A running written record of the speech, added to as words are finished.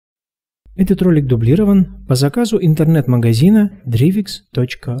Этот ролик дублирован по заказу интернет-магазина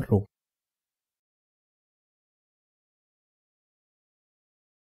drivix.ru.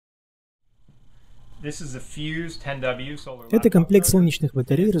 Это комплект солнечных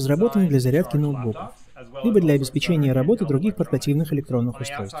батарей, разработанный для зарядки ноутбуков, либо для обеспечения работы других портативных электронных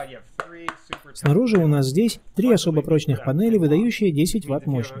устройств. Снаружи у нас здесь 3 особо прочных панели, выдающие 10 Вт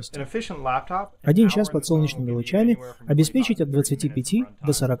мощности. 1 час под солнечными лучами обеспечить от 25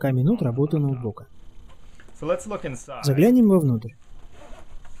 до 40 минут работы ноутбука. Заглянем вовнутрь.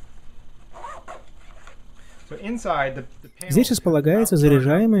 Здесь располагается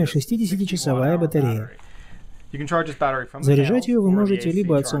заряжаемая 60-часовая батарея. Заряжать ее вы можете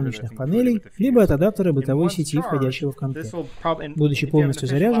либо от солнечных панелей, либо от адаптера бытовой сети, входящего в комплект. Будучи полностью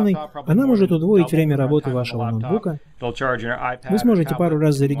заряженной, она может удвоить время работы вашего ноутбука. Вы сможете пару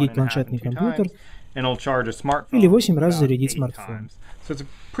раз зарядить планшетный компьютер или 8 раз зарядить смартфон.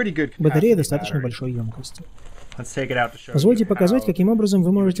 Батарея достаточно большой емкости. Позвольте показать, каким образом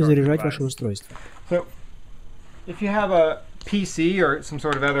вы можете заряжать ваше устройство. В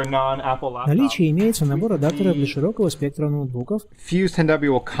наличии имеется набор адаптеров для широкого спектра ноутбуков. Fuse 10W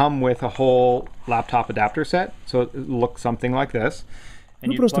will come with a whole laptop adapter set, so it looks something like this.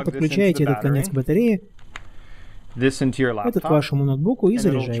 Вы просто подключаете этот конец к батарее, этот к вашему ноутбуку и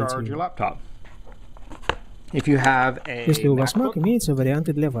заряжаете его. Если у вас Mac, имеются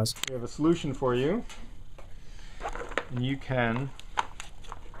варианты для вас.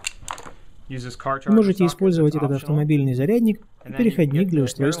 Вы можете использовать этот автомобильный зарядник и переходник для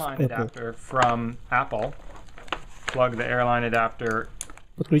устройств Apple.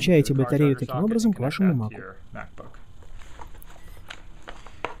 Подключаете батарею таким образом к вашему Mac.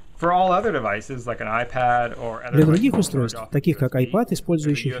 Для других устройств, таких как iPad,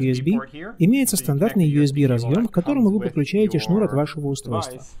 использующих USB, имеется стандартный USB-разъем, к которому вы подключаете шнур от вашего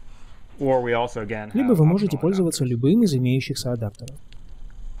устройства. Либо вы можете пользоваться любым из имеющихся адаптеров.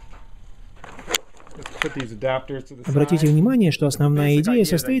 Обратите внимание, что основная идея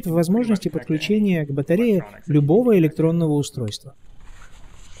состоит в возможности подключения к батарее любого электронного устройства.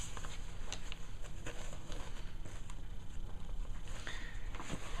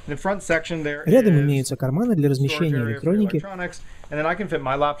 Рядом имеются карманы для размещения электроники.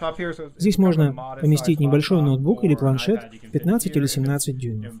 Здесь можно поместить небольшой ноутбук или планшет 15 или 17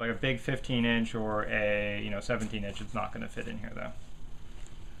 дюймов.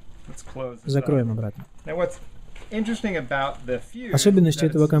 Закроем обратно. Особенностью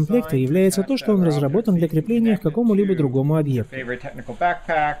этого комплекта является то, что он разработан для крепления к какому-либо другому объекту,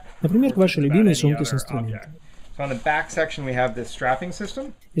 например, к вашей любимой сумке с инструментами.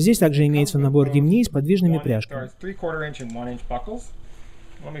 Здесь также имеется набор ремней с подвижными пряжками.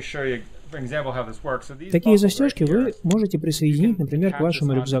 Такие застежки вы можете присоединить, например, к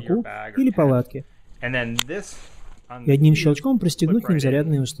вашему рюкзаку или палатке, и одним щелчком пристегнуть к ним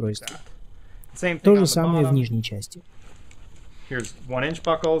зарядное устройство. То же самое в нижней части.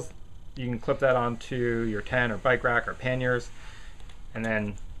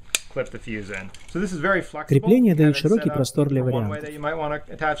 Крепления дают широкий простор для вариантов.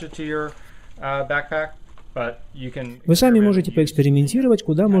 Вы сами можете поэкспериментировать,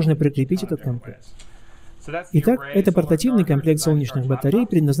 куда можно прикрепить этот комплект. Итак, это портативный комплект солнечных батарей,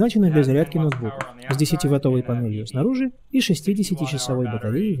 предназначенных для зарядки ноутбуков, с 10-ваттовой панелью снаружи и 60-часовой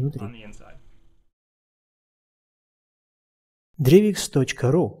батареей внутри.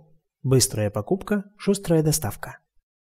 Drivix.ru. Быстрая покупка, шустрая доставка.